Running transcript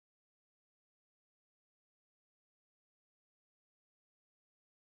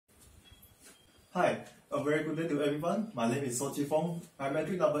Hi, a very good day to everyone. My name is Soh Chee Fung. My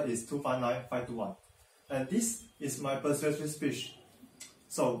matric number is 259521. And this is my persuasive speech.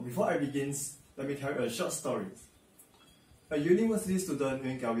 So, before I begin, let me tell you a short story. A university student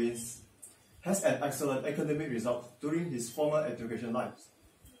named Kelvin has an excellent academic result during his formal education life.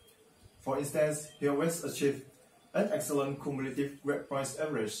 For instance, he always achieved an excellent cumulative grade point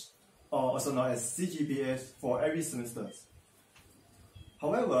average, or also known as CGPA, for every semester.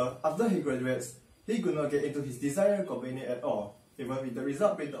 However, after he graduates, he could not get into his desired company at all, even with the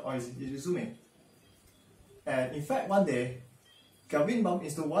result printed on his resume. And in fact, one day, Kelvin bumped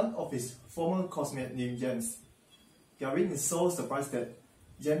into one of his former classmates named James. Kelvin is so surprised that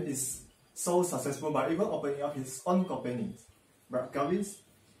James is so successful by even opening up his own company. But Kelvin,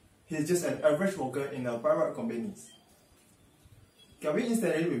 he's just an average worker in a private company. Kelvin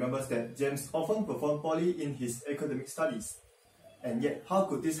instantly remembers that James often performed poorly in his academic studies. And yet, how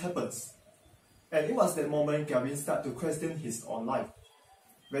could this happen? And it was that moment Kelvin started to question his own life.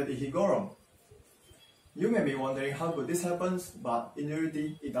 Where did he go wrong? You may be wondering how could this happen, but in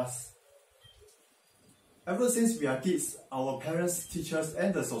reality, it does. Ever since we are kids, our parents, teachers,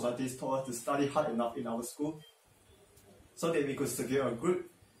 and the societies told us to study hard enough in our school so that we could secure a good,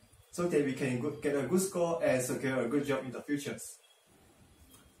 so that we can get a good score and secure a good job in the future.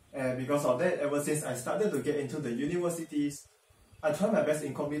 And because of that, ever since I started to get into the universities, I tried my best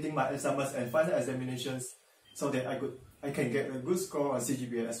in completing my assignments and final examinations so that I can get a good score on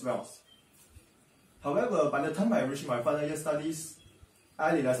CGPA as well. However, by the time I reached my final year studies,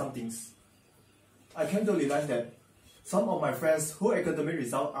 I realized some things. I came to realize that some of my friends whose academic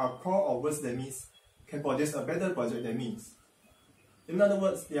results are poor or worse than me can produce a better project than me. In other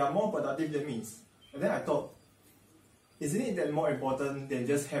words, they are more productive than me. And then I thought, isn't it that more important than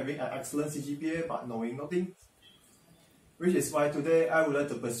just having an excellent CGPA but knowing nothing? Which is why today I would like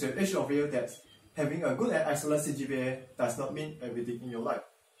to persuade each of you that having a good and excellent CGPA does not mean everything in your life.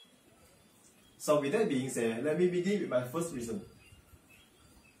 So with that being said, let me begin with my first reason.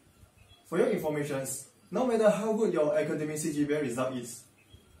 For your information, no matter how good your academic CGPA result is,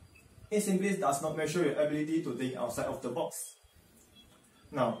 it simply does not measure your ability to think outside of the box.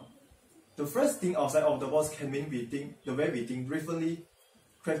 Now, the first thing outside of the box can mean the way we think differently,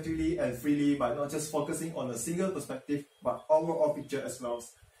 creatively, and freely by not just focusing on a single perspective but overall picture as well,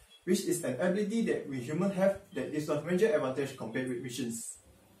 which is an ability that we humans have that gives us major advantage compared with machines.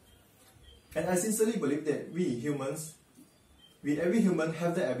 And I sincerely believe that every human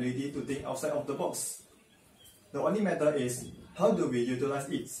have the ability to think outside of the box. The only matter is, how do we utilize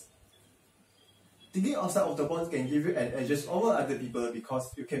it? Thinking outside of the box can give you an edge over other people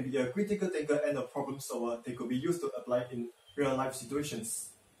because you can be a critical thinker and a problem solver that could be used to apply in real life situations.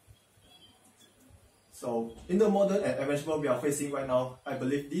 So, in the modern and advanced world we are facing right now, I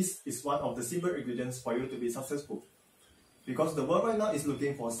believe this is one of the simple ingredients for you to be successful. Because the world right now is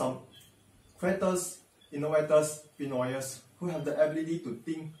looking for some creators, innovators, pioneers who have the ability to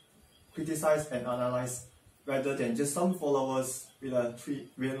think, criticize, and analyze, rather than just some followers with a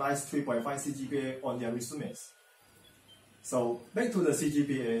nice 3.5 CGPA on their resumes. So, back to the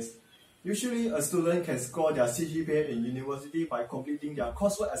CGPAs. Usually, a student can score their CGPA in university by completing their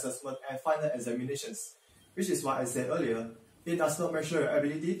coursework assessment and final examinations, which is what I said earlier, it does not measure your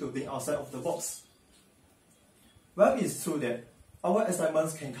ability to think outside of the box. Well, it's true that our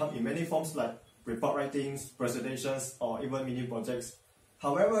assignments can come in many forms like report writings, presentations, or even mini projects.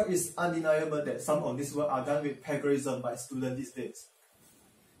 However, it's undeniable that some of this work are done with plagiarism by students these days.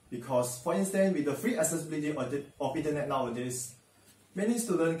 Because, for instance, with the free accessibility of internet nowadays, many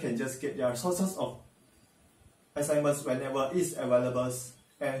students can just get their sources of assignments whenever it's available,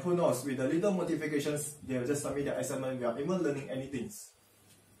 and who knows, with the little modifications, they'll just submit their assignment without even learning anything.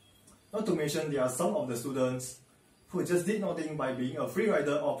 Not to mention, there are some of the students who just did nothing by being a free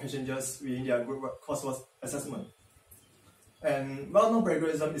rider or passengers within their group coursework assessment. And while no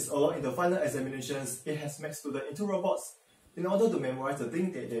plagiarism is allowed in the final examinations, it has made students into robots in order to memorize the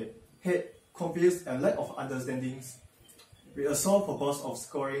things that they hate, confused, and lack of understandings, with a sole purpose of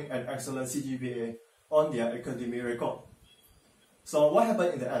scoring an excellent CGPA on their academic record. So what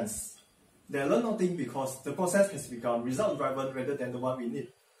happened in the end? They learn nothing because the process has become result-driven rather than the one we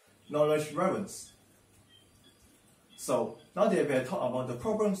need, knowledge-driven. So now that we have talked about the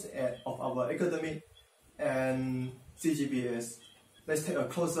problems of our academic and CGPAs, let's take a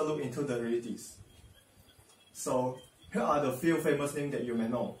closer look into the realities. So here are the few famous names that you may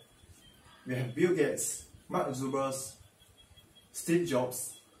know. We have Bill Gates, Mark Zuckerberg, Steve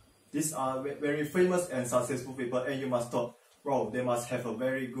Jobs. These are very famous and successful people, and you must thought, wow, they must have a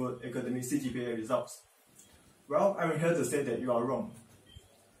very good academic CGPA results. Well, I'm here to say that you are wrong.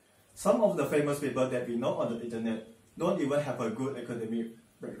 Some of the famous people that we know on the internet don't even have a good academic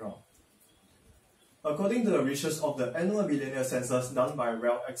background. According to the research of the annual Millennial Census done by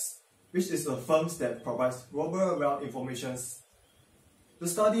WealthX, which is the firm that provides global wealth information, the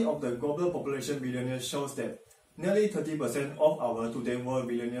study of the global population billionaires shows that nearly 30% of our today world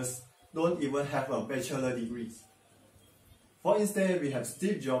billionaires don't even have a bachelor degree. For instance, we have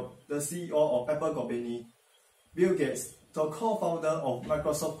Steve Jobs, the CEO of Apple Company, Bill Gates, the co-founder of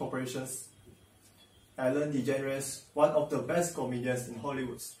Microsoft Corporations, Ellen DeGeneres, one of the best comedians in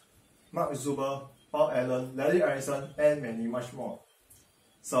Hollywood, Mark Zuckerberg, Paul Allen, Larry Ellison, and many much more.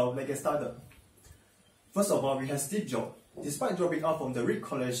 So let's get started. First of all, we have Steve Jobs. Despite dropping out from the Reed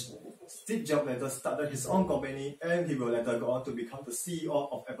College, Steve Jobs later started his own company, and he will later go on to become the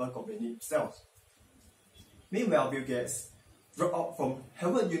CEO of Apple Company itself. Meanwhile, Bill Gates dropped out from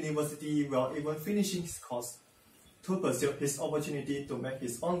Harvard University while even finishing his course to pursue his opportunity to make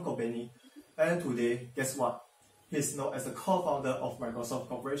his own company, and today, guess what? He is known as the co-founder of Microsoft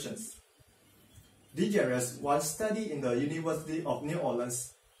Corporations. DeGeneres once studied in the University of New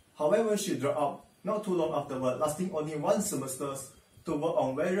Orleans. However, she dropped out not too long afterward, lasting only 1 semester to work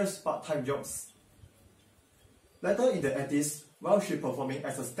on various part-time jobs. Later in the 80s, while she performing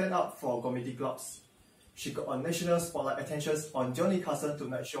as a stand-up for comedy clubs, she got a national spotlight attention on Johnny Carson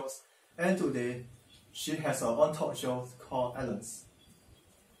Tonight shows, and today, she has her own talk show called Ellen's.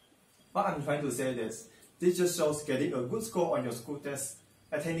 What I'm trying to say is, this just shows getting a good score on your school test,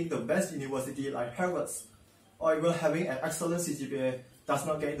 attending the best university like Harvard, or even having an excellent CGPA does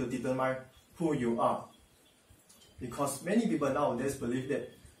not get to determine who you are. Because many people nowadays believe that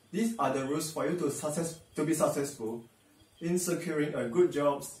these are the rules for you to be successful in securing a good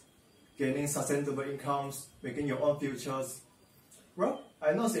jobs, gaining sustainable incomes, making your own futures. Well,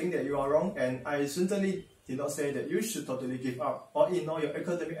 I'm not saying that you are wrong, and I certainly did not say that you should totally give up or ignore your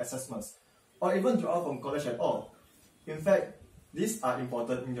academic assessments, or even drop out from college at all. In fact, these are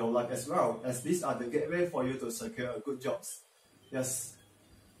important in your life as well, as these are the gateway for you to secure a good jobs. Yes,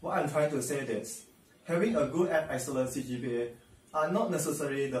 what I'm trying to say is, having a good and excellent CGPA are not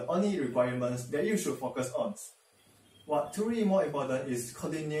necessarily the only requirements that you should focus on. What truly more important is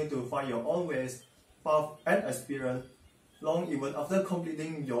continue to find your own ways, path, and experience long even after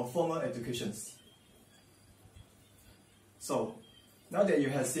completing your formal educations. So, now that you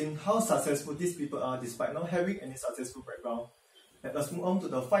have seen how successful these people are despite not having any successful background, let us move on to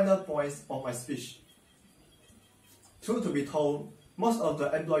the final points of my speech. Truth to be told, most of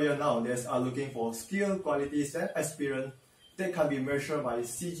the employers nowadays are looking for skill, qualities, and experience that can be measured by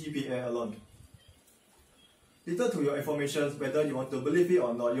CGPA alone. Little to your information, whether you want to believe it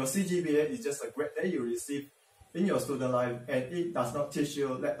or not, your CGPA is just a grade that you receive in your student life, and it does not teach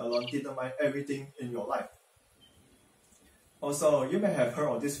you, let alone determine everything in your life. Also, you may have heard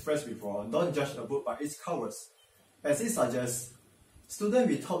of this phrase before, don't judge a book by its covers. As it suggests, students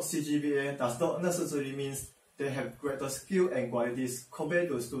with top CGPA does not necessarily mean they have greater skill and qualities compared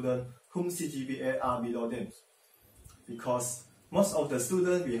to students whom CGPA are below them. Because most of the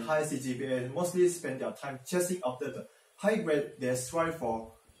students with high CGPA mostly spend their time chasing after the high grade they strive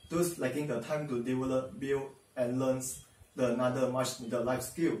for, thus lacking the time to develop, build, and learn another much needed life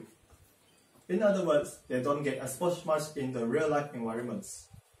skill. In other words, they don't get exposed much in the real life environments.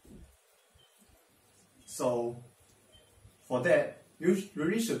 So, for that, you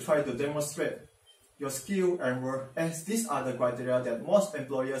really should try to demonstrate your skill and work, as these are the criteria that most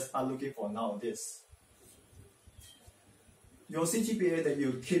employers are looking for nowadays. Your CGPA that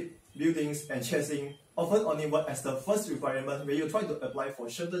you keep building and chasing often only work as the first requirement when you try to apply for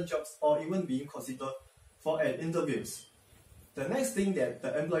certain jobs or even being considered for an interviews. The next thing that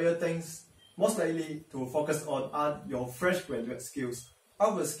the employer thinks most likely to focus on are your fresh graduate skills,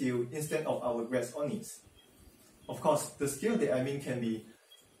 our skill instead of our grads only. Of course, the skill that I mean can be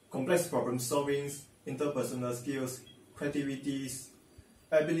complex problem solving, interpersonal skills, creativity,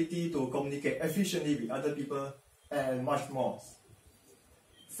 ability to communicate efficiently with other people, and much more.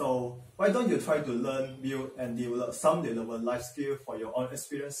 So why don't you try to learn, build, and develop some relevant life skills for your own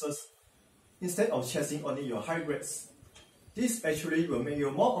experiences instead of chasing only your high grades? This actually will make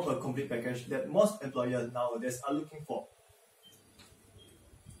you more of a complete package that most employers nowadays are looking for.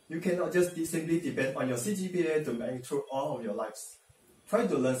 You cannot just simply depend on your CGPA to make it through all of your lives. Try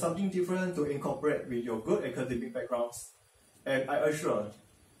to learn something different to incorporate with your good academic backgrounds, and I assure,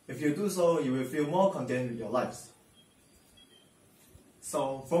 if you do so, you will feel more content with your lives.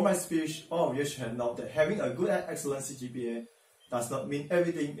 So, from my speech, all of you should know that having a good and excellent CGPA does not mean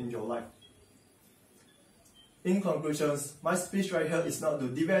everything in your life. In conclusions, my speech right here is not to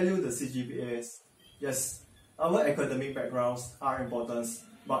devalue the CGPAs. Yes, our academic backgrounds are important,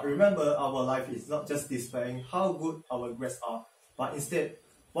 But remember, our life is not just displaying how good our grades are, but instead,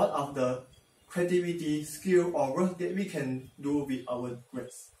 what are the creativity, skill, or work that we can do with our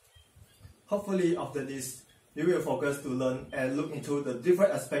grades. Hopefully, after this, you will focus to learn and look into the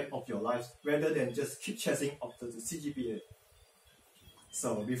different aspects of your life rather than just keep chasing after the CGPA.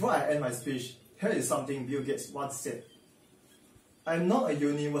 So, before I end my speech, here is something Bill Gates once said. I'm not a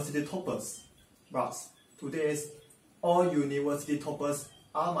university topper, but today's all university toppers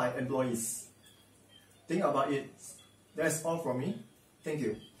are my employees. Think about it. That's all from me. Thank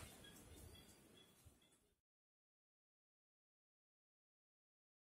you.